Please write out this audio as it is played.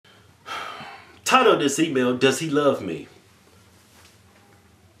Title of this email, Does He Love Me?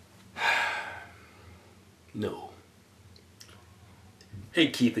 No. Hey,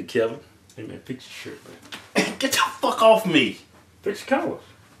 Keith and Kevin. Hey, man, fix your shirt, man. Hey, get the fuck off me. Fix your collar.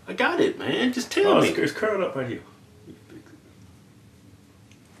 I got it, man. Just tell me. It's curled up right here.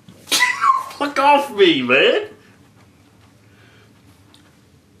 Fuck off me, man.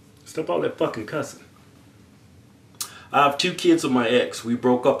 Stop all that fucking cussing. I have 2 kids with my ex. We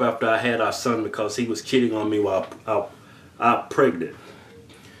broke up after I had our son because he was cheating on me while I'm pregnant.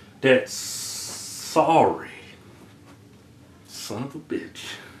 That's sorry. Son of a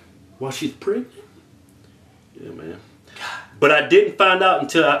bitch. While she's pregnant? Yeah, man. But I didn't find out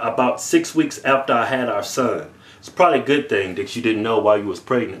until about 6 weeks after I had our son. It's probably a good thing that you didn't know while you was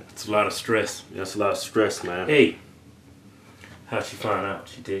pregnant. It's a lot of stress. Yeah, it's a lot of stress, man. Hey, how'd she find out?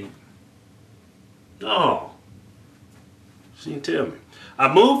 She did? No. She didn't tell me.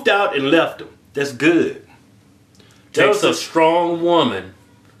 I moved out and left him. That's good. Takes a strong woman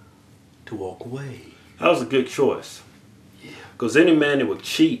to walk away. That was a good choice. Yeah. Because any man that would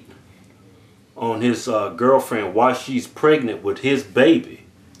cheat on his girlfriend while she's pregnant with his baby.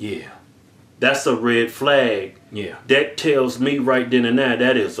 Yeah. That's a red flag. Yeah. That tells me right then and there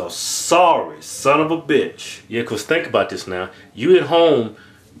that is a sorry son of a bitch. Yeah, because think about this now. You at home,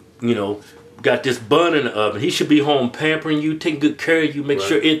 you know, got this bun in the oven. He should be home pampering you, taking good care of you, make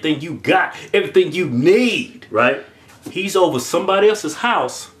sure everything you got, everything you need. Right? He's over somebody else's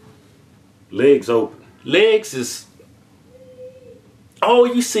house. Legs open. Legs is... all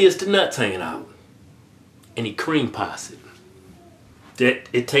you see is the nuts hanging out. And he cream pies it. That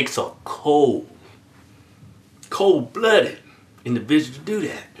it takes a cold-blooded individual to do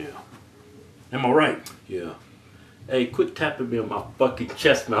that. Yeah. Am I right? Yeah. Hey, quit tapping me on my fucking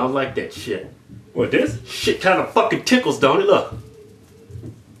chest, man. I don't like that shit. What, this? Shit kind of fucking tickles, don't it? Look.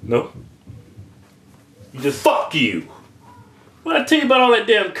 No. You just... Fuck you. Well, I tell you about all that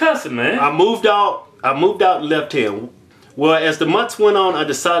damn cussing, man. I moved out and left him. Well, as the months went on, I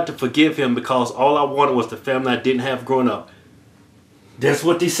decided to forgive him because all I wanted was the family I didn't have growing up. That's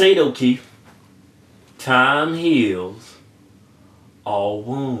what they say, though, Keith. Time heals all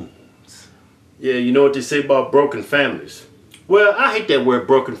wounds. Yeah, you know what they say about broken families. Well, I hate that word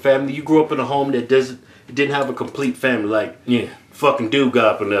broken family. You grew up in a home that didn't have a complete family. Like, yeah, fucking dude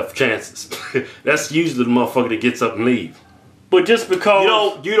got up and left chances. That's usually the motherfucker that gets up and leave. But just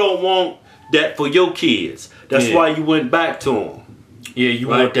because... You don't want that for your kids. That's why you went back to them. Yeah, you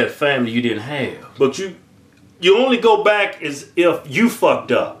want that family you didn't have. But you only go back as if you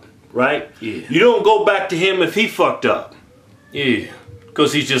fucked up, right? Yeah. You don't go back to him if he fucked up. Yeah,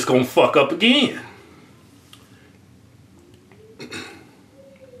 because he's just gonna fuck up again.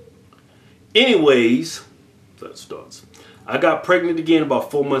 Anyways, that starts. I got pregnant again about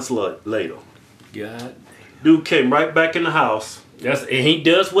 4 months later. God. Dude came right back in the house. And he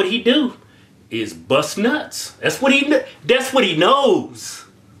does what he do. Is bust nuts. That's what he knows.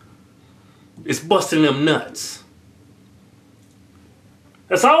 It's busting them nuts.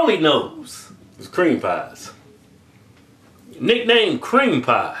 That's all he knows. It's cream pies. Nickname Cream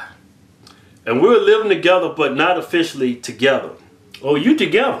Pie. And we were living together, but not officially together. Oh, you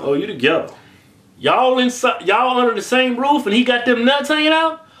together? Oh, you together. Y'all inside? Y'all under the same roof, and he got them nuts hanging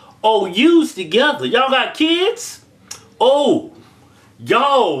out? Oh, you's together. Y'all got kids? Oh,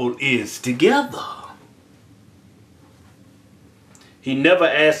 y'all is together. He never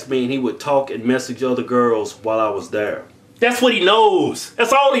asked me, and he would talk and message other girls while I was there. That's what he knows.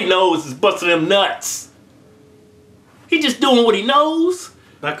 That's all he knows is busting them nuts. He just doing what he knows.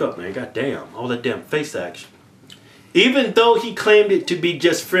 Back up, man. Goddamn. All that damn face action. Even though he claimed it to be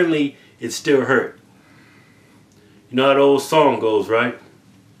just friendly, it still hurt. You know how the old song goes, right?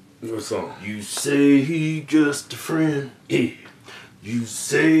 What song? You say he just a friend. Yeah. You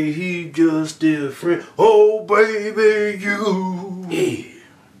say he just a friend. Oh, baby, you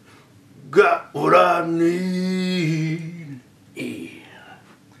got what I need. Yeah.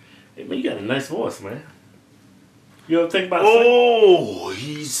 Hey, man, you got a nice voice, man. You ever think about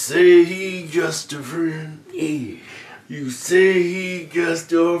he say he just a friend. Yeah. You say he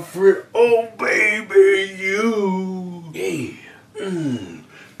just a friend. Oh, baby, you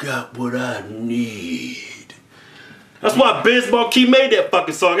got what I need. That's why Biz Markie made that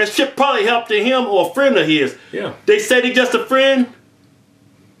fucking song. That shit probably helped him or a friend of his. Yeah. They say they just a friend.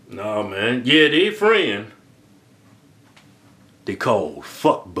 No, man. Yeah, they a friend. They called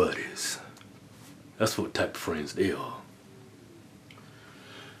fuck buddies. That's what type of friends they are.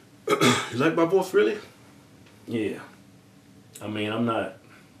 You like my voice, really? Yeah. I mean, I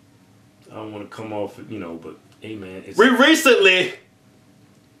don't want to come off, you know, but hey, man. We recently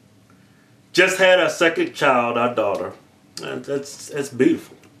Just had our second child, our daughter. And that's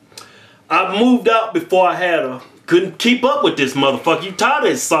beautiful. I moved out before I had her. Couldn't keep up with this motherfucker. You tired of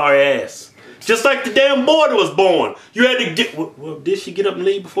his sorry ass. Just like the damn boy that was born. You had to get... Well, did she get up and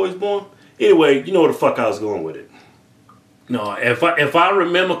leave before he was born? Anyway, you know where the fuck I was going with it. No, if I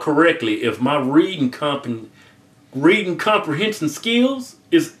remember correctly, if my reading comprehension skills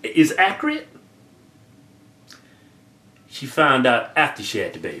is accurate, she found out after she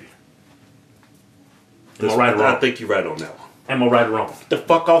had the baby. Am I right or wrong? I think you're right on that one. Am I right or wrong? Get the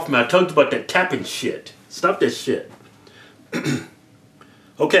fuck off me. I told you about that tapping shit. Stop that shit.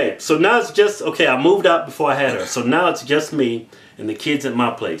 Okay, so now it's just... Okay, I moved out before I had her. So now it's just me and the kids at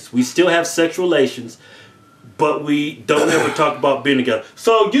my place. We still have sexual relations, but we don't ever talk about being together.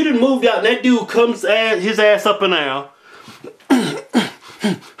 So you done moved out and that dude comes his ass up and out.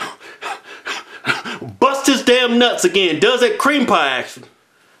 Busts his damn nuts again. Does that cream pie action.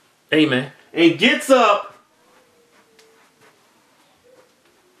 Hey, man. And gets up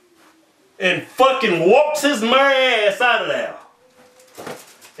and fucking walks his merry ass out of there.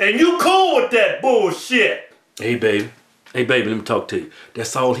 And you cool with that bullshit. Hey, baby. Hey, baby, let me talk to you.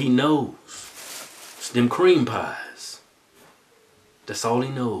 That's all he knows. It's them cream pies. That's all he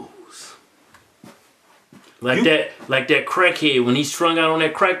knows. Like that crackhead, when he's strung out on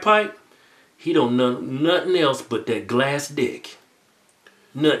that crack pipe, he don't know nothing else but that glass dick.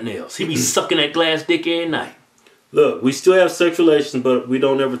 Nothing else. He be sucking that glass dick every night. Look, we still have sexual relations, but we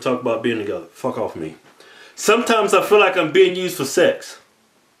don't ever talk about being together. Fuck off me. Sometimes I feel like I'm being used for sex.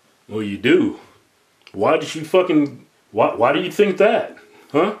 Well, you do. Why did you fucking... Why do you think that?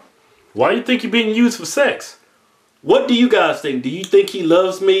 Huh? Why do you think you're being used for sex? What do you guys think? Do you think he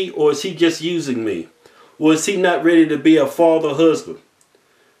loves me, or is he just using me? Or is he not ready to be a father husband?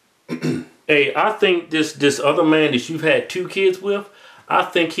 Hey, I think this other man that you've had 2 kids with, I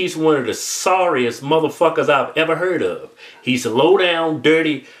think he's one of the sorriest motherfuckers I've ever heard of. He's a low down,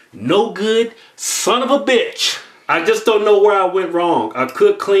 dirty, no good son of a bitch. I just don't know where I went wrong. I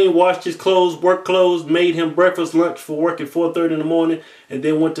cooked, cleaned, washed his clothes, work clothes, made him breakfast, lunch for work at 4:30 in the morning, and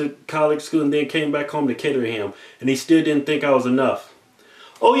then went to college school and then came back home to cater him. And he still didn't think I was enough.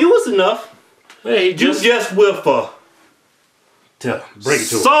 Oh, you was enough. Hey, you just with her. Bring it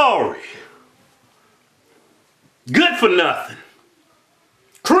to him. Sorry. Good for nothing.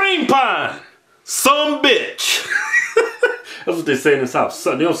 Cream pie. Some bitch. That's what they say in this house.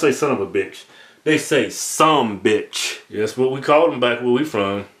 They don't say son of a bitch. They say some bitch. Yeah, that's what we called them back where we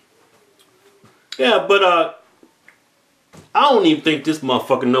from. Yeah, but I don't even think this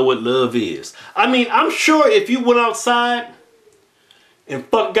motherfucker know what love is. I mean, I'm sure if you went outside and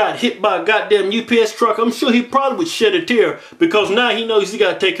got hit by a goddamn UPS truck, I'm sure he probably would shed a tear because now he knows he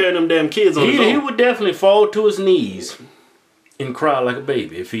got to take care of them damn kids on his own. He would definitely fall to his knees and cry like a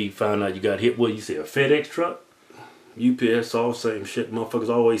baby if he found out you got hit. What you say, a FedEx truck? UPS, all same shit. Motherfuckers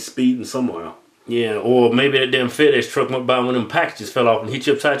always speeding somewhere. Yeah, or maybe that damn FedEx truck went by when them packages fell off and hit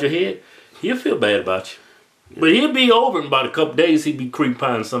you upside your head. He'll feel bad about you. Yeah. But he'll be over in about a couple days. He'll be cream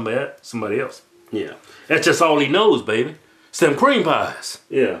pieing somebody else. Yeah. That's just all he knows, baby. It's them cream pies.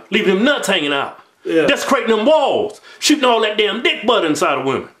 Yeah. Leaving them nuts hanging out. Yeah. Desecrating them walls. Shooting all that damn dick butt inside of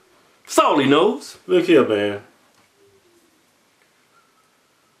women. That's all he knows. Look here, man.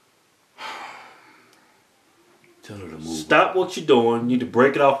 Tell her to move Stop what you're doing. You need to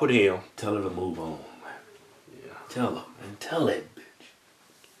break it off with him. Tell her to move on, man. Yeah. Tell her, man. Tell that bitch.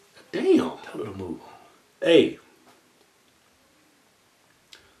 Damn. Tell her to move on. Hey.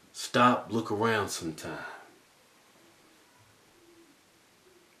 Stop, look around sometime.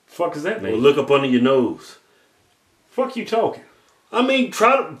 Fuck is that, man? Or look up under your nose. Fuck you talking? I mean,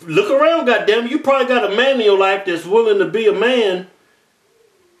 try to look around, goddamn. You probably got a man in your life that's willing to be a man.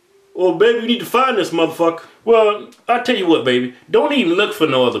 Or baby, you need to find this motherfucker. Well, I tell you what, baby. Don't even look for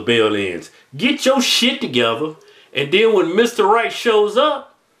no other bail ends. Get your shit together, and then when Mr. Right shows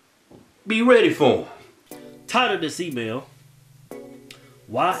up, be ready for him. Title of this email: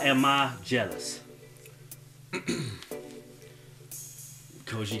 why am I jealous?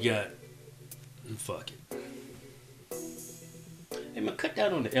 Because you got... Fuck it. Hey man, cut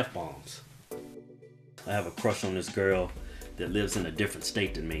down on the F-bombs. I have a crush on this girl that lives in a different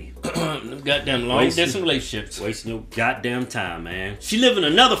state than me. Goddamn long distance relationships. Wasting your goddamn time, man. She live in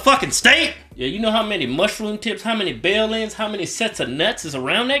another fucking state? Yeah, you know how many mushroom tips, how many bail ends, how many sets of nuts is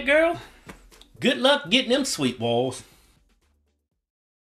around that girl? Good luck getting them sweet balls.